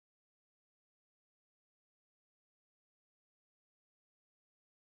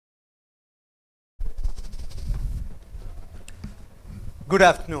Good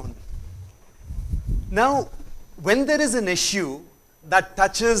afternoon. Now, when there is an issue that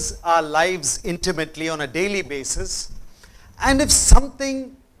touches our lives intimately on a daily basis, and if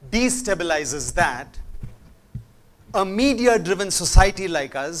something destabilizes that, a media-driven society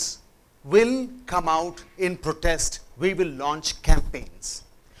like us will come out in protest. We will launch campaigns,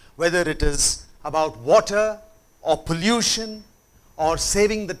 whether it is about water or pollution or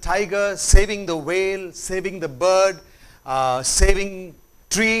saving the tiger, saving the whale, saving the bird, saving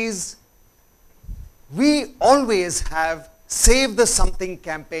trees. We always have Save the Something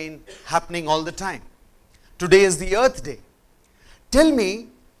campaign happening all the time. Today is the Earth Day. Tell me,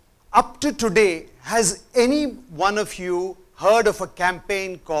 up to today, has any one of you heard of a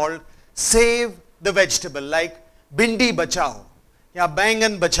campaign called Save the Vegetable, like Bindi Bachao, ya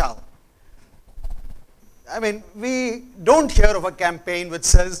Bangan Bachao? I mean, we don't hear of a campaign which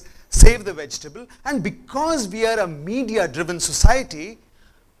says save the vegetable, and because we are a media-driven society,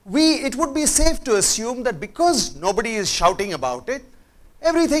 it would be safe to assume that because nobody is shouting about it,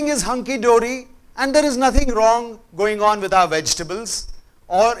 everything is hunky-dory and there is nothing wrong going on with our vegetables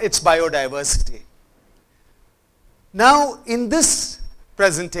or its biodiversity. Now, in this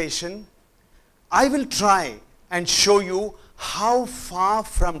presentation, I will try and show you how far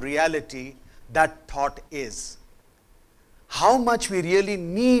from reality that thought is. How much we really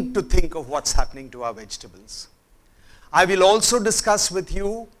need to think of what's happening to our vegetables. I will also discuss with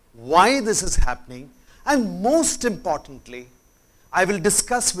you why this is happening, and most importantly, I will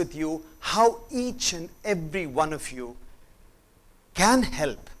discuss with you how each and every one of you can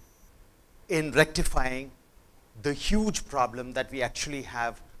help in rectifying the huge problem that we actually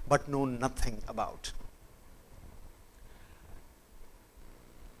have but know nothing about.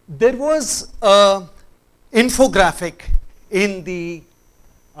 There was an infographic in the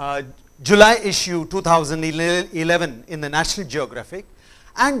July issue 2011 in the National Geographic,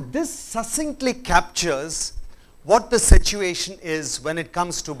 and this succinctly captures what the situation is when it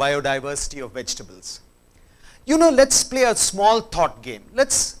comes to biodiversity of vegetables. You know, let's play a small thought game.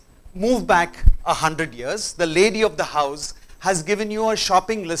 Let's move back 100 years. The lady of the house has given you a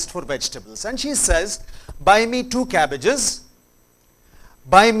shopping list for vegetables, and she says, buy me 2 cabbages,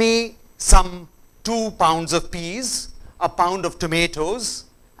 buy me some 2 pounds of peas, a pound of tomatoes,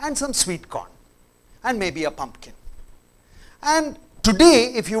 and some sweet corn, and maybe a pumpkin. And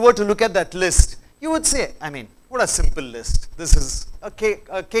today, if you were to look at that list, you would say, I mean, what a simple list. This is a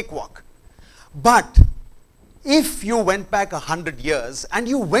cakewalk. But if you went back 100 years and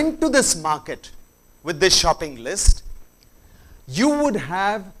you went to this market with this shopping list, you would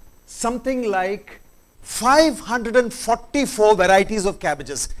have something like 544 varieties of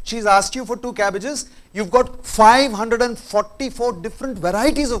cabbages. She's asked you for 2 cabbages. You've got 544 different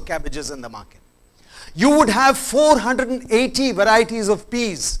varieties of cabbages in the market. You would have 480 varieties of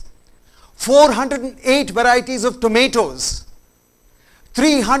peas, 408 varieties of tomatoes,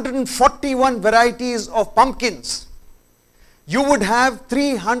 341 varieties of pumpkins. You would have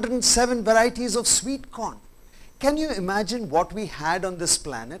 307 varieties of sweet corn. Can you imagine what we had on this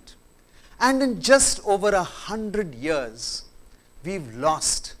planet? And in just over 100 years, we've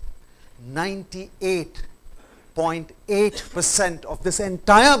lost 98.8% of this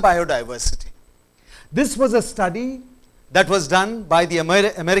entire biodiversity. This was a study that was done by the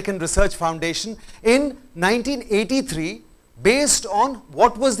American Research Foundation in 1983 based on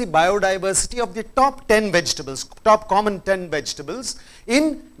what was the biodiversity of the top 10 vegetables, top common 10 vegetables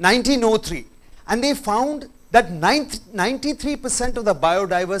in 1903. And they found that 93% of the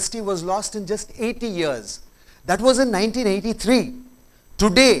biodiversity was lost in just 80 years. That was in 1983.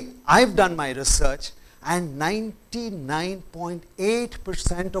 Today, I've done my research, and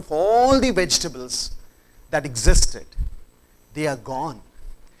 99.8% of all the vegetables that existed, they are gone.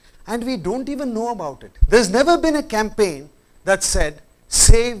 And we don't even know about it. There's never been a campaign that said,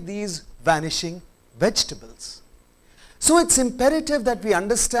 save these vanishing vegetables. So it's imperative that we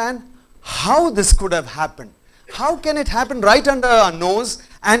understand how this could have happened. How can it happen right under our nose,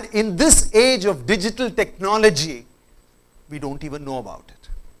 and in this age of digital technology, we don't even know about it.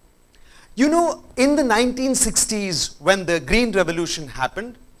 You know, in the 1960s, when the Green Revolution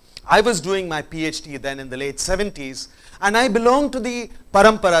happened, I was doing my PhD then in the late 70s, and I belonged to the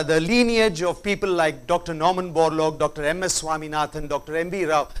parampara, the lineage of people like Dr. Norman Borlaug, Dr. M.S. Swaminathan, Dr. M.V.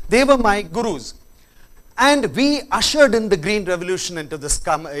 Rao. They were my gurus. And we ushered in the Green Revolution into this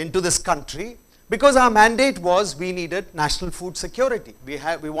country, because our mandate was we needed national food security. We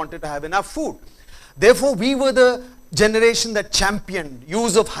wanted to have enough food. Therefore, we were the generation that championed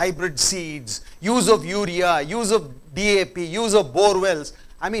use of hybrid seeds, use of urea, use of DAP, use of bore wells.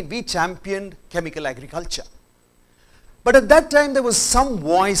 I mean, we championed chemical agriculture. But at that time, there was some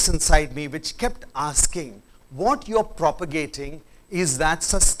voice inside me which kept asking, what you're propagating, is that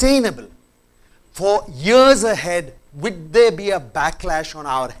sustainable? For years ahead, would there be a backlash on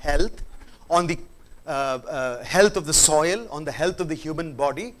our health, on the health of the soil, on the health of the human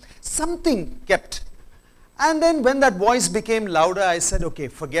body? Something kept. And then when that voice became louder, I said, okay,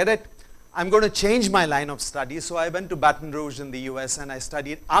 forget it. I'm going to change my line of study. So I went to Baton Rouge in the US and I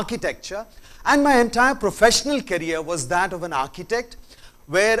studied architecture. And my entire professional career was that of an architect,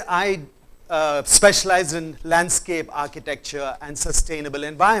 where I specialized in landscape architecture and sustainable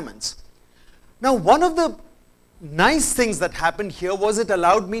environments. Now, one of the nice things that happened here was it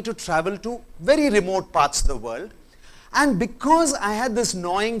allowed me to travel to very remote parts of the world. And because I had this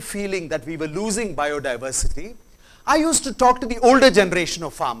gnawing feeling that we were losing biodiversity, I used to talk to the older generation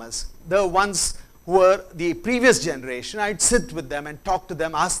of farmers, the ones who were the previous generation. I'd sit with them and talk to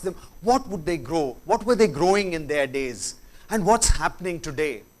them, ask them, what would they grow? What were they growing in their days? And what's happening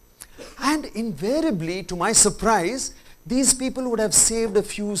today? And invariably, to my surprise, these people would have saved a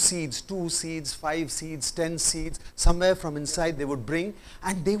few seeds, 2 seeds, 5 seeds, 10 seeds, somewhere from inside they would bring,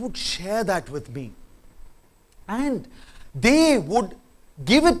 and they would share that with me. And they would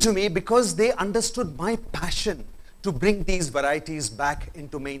give it to me because they understood my passion to bring these varieties back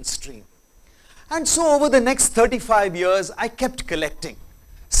into mainstream. And so over the next 35 years, I kept collecting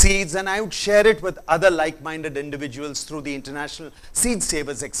seeds, and I would share it with other like-minded individuals through the International Seed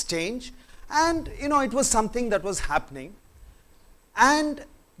Savers Exchange. And, you know, it was something that was happening. And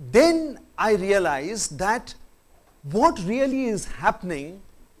then I realized that what really is happening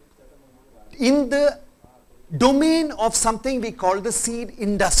in the domain of something we call the seed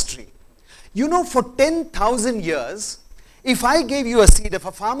industry. You know, for 10,000 years, if I gave you a seed, if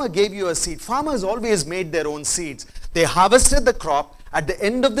a farmer gave you a seed, farmers always made their own seeds. They harvested the crop. At the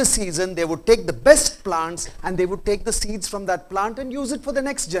end of the season, they would take the best plants and they would take the seeds from that plant and use it for the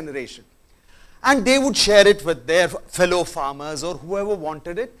next generation. And they would share it with their fellow farmers or whoever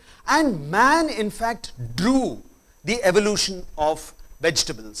wanted it. And man, in fact, drew the evolution of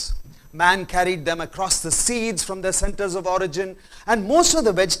vegetables. Man carried them across the seeds from their centers of origin. And most of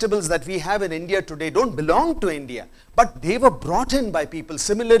the vegetables that we have in India today don't belong to India, but they were brought in by people.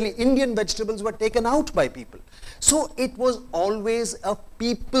 Similarly, Indian vegetables were taken out by people. So it was always a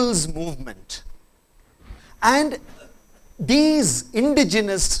people's movement. And these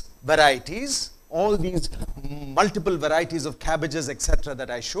indigenous varieties, all these multiple varieties of cabbages, etc. that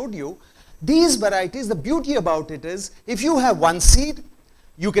I showed you, these varieties, the beauty about it is, if you have one seed,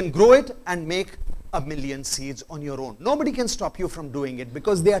 you can grow it and make 1,000,000 seeds on your own. Nobody can stop you from doing it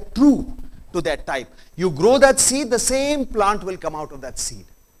because they are true to that type. You grow that seed, the same plant will come out of that seed.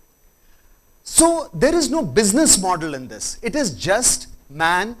 So there is no business model in this. It is just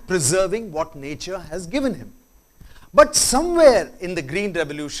man preserving what nature has given him. But somewhere in the Green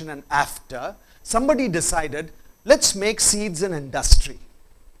Revolution and after, somebody decided, let's make seeds an industry.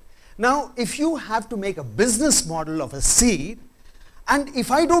 Now, if you have to make a business model of a seed, and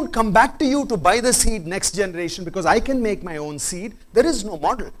if I don't come back to you to buy the seed next generation because I can make my own seed, there is no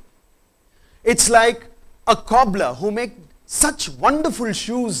model. It's like a cobbler who made such wonderful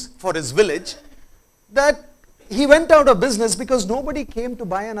shoes for his village that he went out of business because nobody came to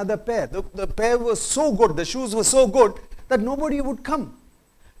buy another pair. The pair was so good, the shoes were so good that nobody would come.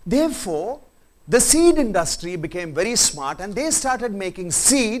 Therefore, the seed industry became very smart and they started making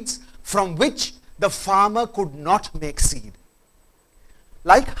seeds from which the farmer could not make seed.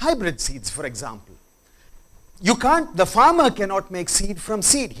 Like hybrid seeds, for example. The farmer cannot make seed from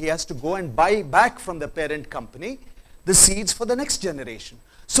seed. He has to go and buy back from the parent company the seeds for the next generation.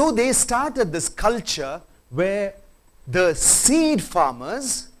 So they started this culture where the seed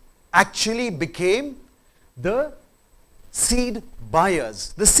farmers actually became the seed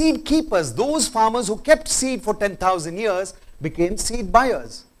buyers. The seed keepers, those farmers who kept seed for 10,000 years became seed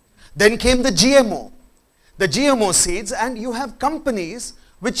buyers. Then came the GMO seeds, and you have companies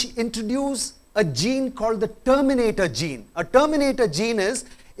which introduce a gene called the terminator gene. A terminator gene is,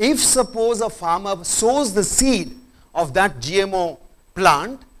 if suppose a farmer sows the seed of that GMO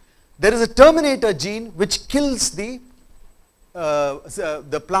plant, there is a terminator gene which kills the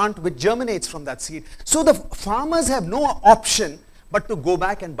plant which germinates from that seed. So the farmers have no option but to go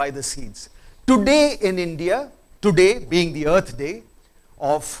back and buy the seeds. Today in India, today being the Earth Day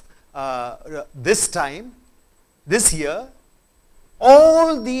of this year,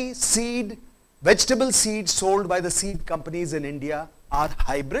 all the vegetable seeds sold by the seed companies in India are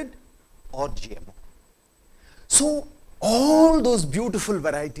hybrid or GMO. So all those beautiful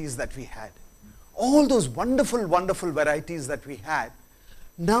varieties that we had, all those wonderful, wonderful varieties that we had,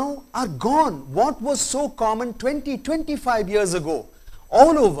 now are gone. What was so common 20, 25 years ago,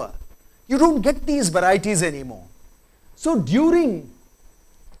 all over, you don't get these varieties anymore. So during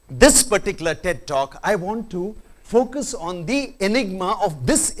this particular TED talk, I want to focus on the enigma of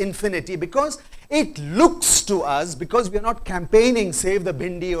this infinity, because it looks to us, because we are not campaigning save the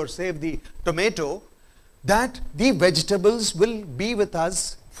bhindi or save the tomato, that the vegetables will be with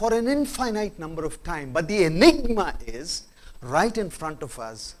us for an infinite number of time. But the enigma is right in front of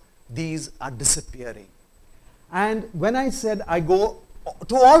us, these are disappearing. And when I said I go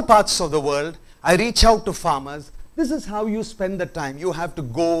to all parts of the world, I reach out to farmers, this is how you spend the time. You have to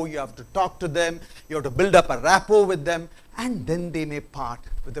go, you have to talk to them, you have to build up a rapport with them, and then they may part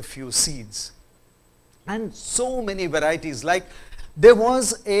with a few seeds. And so many varieties, like there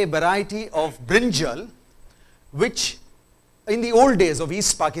was a variety of brinjal, which in the old days of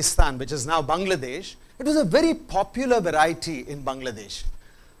East Pakistan, which is now Bangladesh, it was a very popular variety in Bangladesh.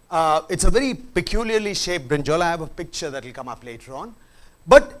 It's a very peculiarly shaped brinjal. I have a picture that will come up later on.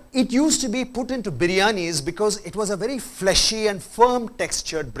 But it used to be put into biryanis because it was a very fleshy and firm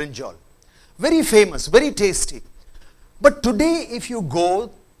textured brinjal. Very famous, very tasty. But today if you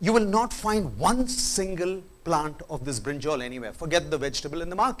go, you will not find one single plant of this brinjal anywhere. Forget the vegetable in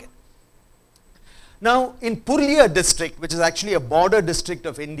the market. Now in Purulia district, which is actually a border district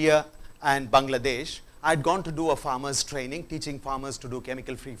of India and Bangladesh, I had gone to do a farmer's training, teaching farmers to do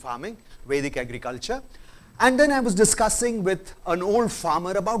chemical-free farming, Vedic agriculture. And then I was discussing with an old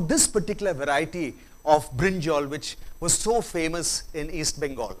farmer about this particular variety of brinjal, which was so famous in East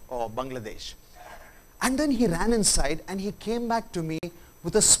Bengal or Bangladesh. And then he ran inside and he came back to me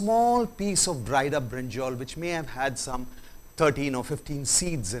with a small piece of dried up brinjal, which may have had some 13 or 15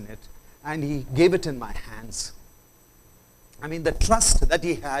 seeds in it. And he gave it in my hands. I mean, the trust that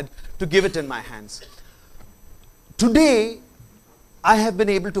he had to give it in my hands. Today, I have been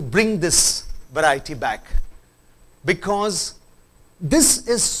able to bring this variety back, because this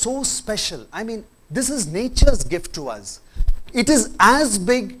is so special. I mean, this is nature's gift to us. It is as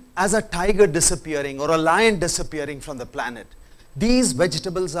big as a tiger disappearing or a lion disappearing from the planet. These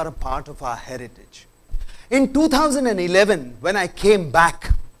vegetables are a part of our heritage. In 2011, when I came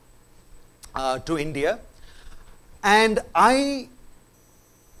back to India, and I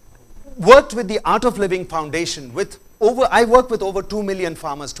worked with the Art of Living Foundation I work with over 2 million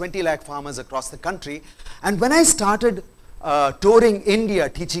farmers, 20 lakh farmers across the country. And when I started touring India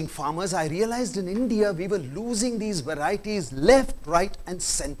teaching farmers, I realized in India we were losing these varieties left, right and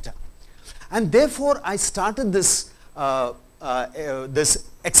center. And therefore I started this, this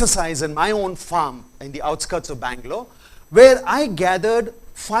exercise in my own farm in the outskirts of Bangalore, where I gathered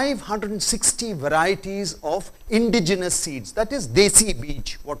 560 varieties of indigenous seeds, that is desi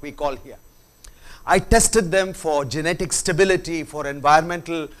beej, what we call here. I tested them for genetic stability, for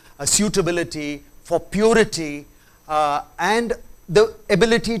environmental suitability, for purity, and the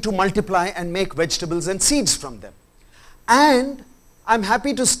ability to multiply and make vegetables and seeds from them. And I'm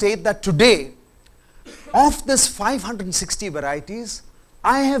happy to state that today, of this 560 varieties,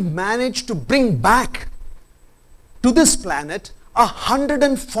 I have managed to bring back to this planet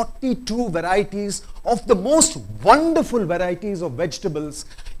 142 varieties of the most wonderful varieties of vegetables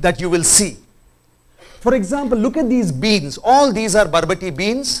that you will see. For example, look at these beans. All these are barbati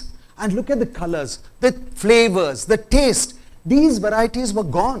beans, and look at the colors, the flavors, the taste. These varieties were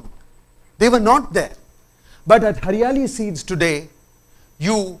gone. They were not there. But at Hariyalee Seeds today,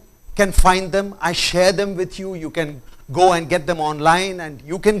 you can find them. I share them with you. You can go and get them online and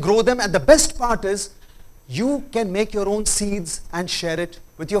you can grow them. And the best part is, you can make your own seeds and share it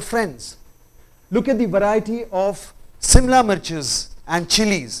with your friends. Look at the variety of Simla mirches and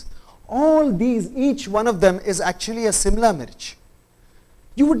chilies. All these, each one of them is actually a Simla mirch.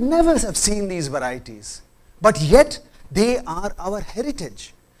 You would never have seen these varieties, but yet they are our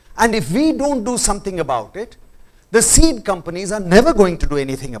heritage. And if we don't do something about it, the seed companies are never going to do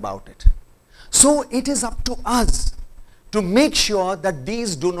anything about it. So it is up to us to make sure that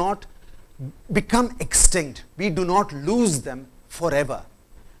these do not become extinct. We do not lose them forever.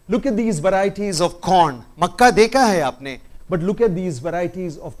 Look at these varieties of corn. Makka dekha hai aapne. But look at these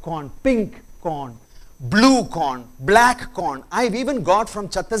varieties of corn, pink corn, blue corn, black corn. I've even got from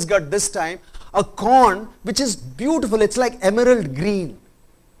Chhattisgarh this time a corn which is beautiful. It's like emerald green,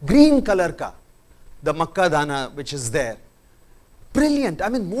 green color ka, the makka dana which is there. Brilliant. I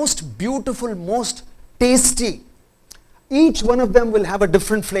mean, most beautiful, most tasty. Each one of them will have a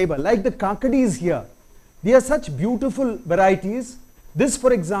different flavor, like the kakadis here. They are such beautiful varieties. This,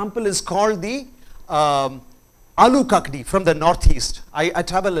 for example, is called the Aloo kakdi from the northeast. I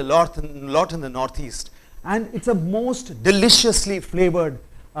travel a lot in the northeast, And it's a most deliciously flavored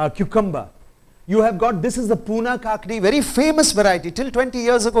cucumber. You have got, this is the Pune Kakdi, very famous variety. Till 20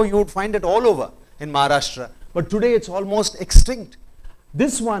 years ago, you would find it all over in Maharashtra. But today, it's almost extinct.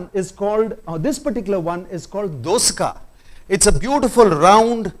 This one is called, this particular one is called doska. It's a beautiful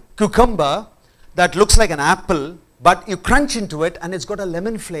round cucumber that looks like an apple, but you crunch into it and it's got a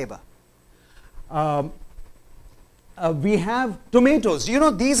lemon flavor. We have tomatoes. You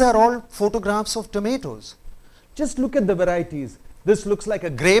know, these are all photographs of tomatoes. Just look at the varieties. This looks like a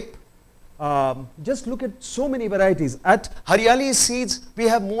grape. Just look at so many varieties. At Hariyalee Seeds, we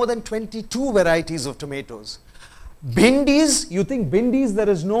have more than 22 varieties of tomatoes. Bhindis, you think bhindis, there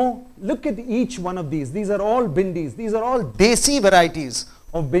is no, look at each one of these. These are all bhindis. These are all desi varieties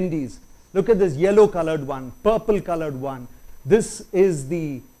of bhindis. Look at this yellow colored one, purple colored one. This is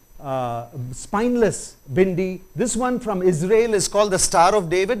the spineless bhindi. This one from Israel is called the Star of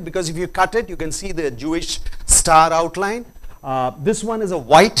David, because if you cut it, you can see the Jewish star outline. This one is a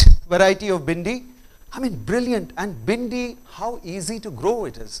white variety of bhindi. I mean, brilliant. And bhindi, how easy to grow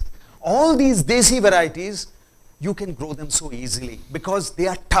it is. All these desi varieties, you can grow them so easily because they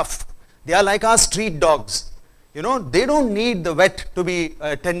are tough. They are like our street dogs. You know, they don't need the vet to be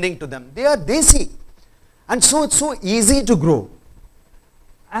tending to them. They are desi. And so it's so easy to grow.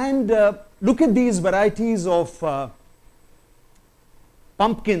 And look at these varieties of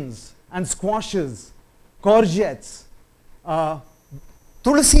pumpkins and squashes, courgettes,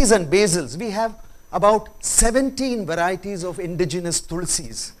 tulsis and basils. We have about 17 varieties of indigenous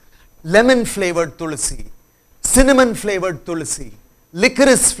tulsis. Lemon flavored tulsi, cinnamon flavored tulsi,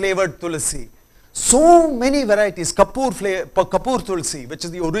 licorice flavored tulsi. So many varieties. Kapoor tulsi, which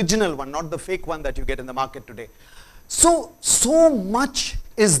is the original one, not the fake one that you get in the market today. So much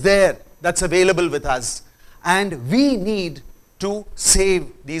is there that's available with us, and we need to save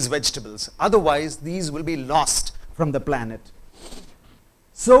these vegetables. Otherwise, these will be lost from the planet.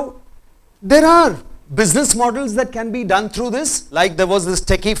 So there are business models that can be done through this. Like there was this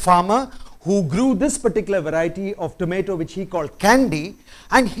techie farmer who grew this particular variety of tomato, which he called Candy,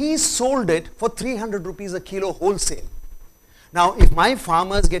 and he sold it for 300 rupees a kilo wholesale. Now, if my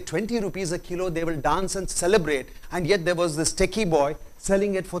farmers get 20 rupees a kilo, they will dance and celebrate. And yet there was this techie boy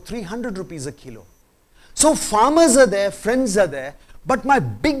selling it for 300 rupees a kilo. So farmers are there, friends are there. But my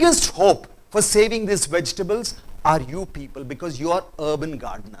biggest hope for saving these vegetables are you people, because you are urban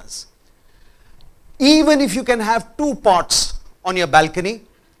gardeners. Even if you can have 2 pots on your balcony,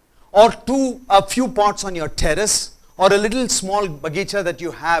 or a few pots on your terrace, or a little small bagicha that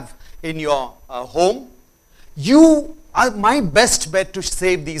you have in your home, you are my best bet to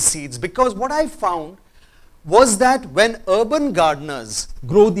save these seeds. Because what I found was that when urban gardeners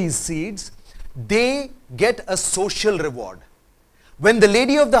grow these seeds, they get a social reward. When the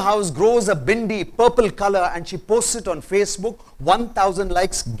lady of the house grows a bhindi purple color and she posts it on Facebook, 1,000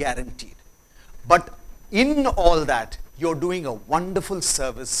 likes guaranteed. But in all that, you're doing a wonderful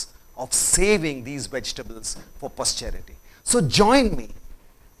service of saving these vegetables for posterity. So join me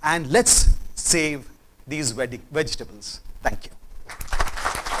and let's save these vegetables. Thank you.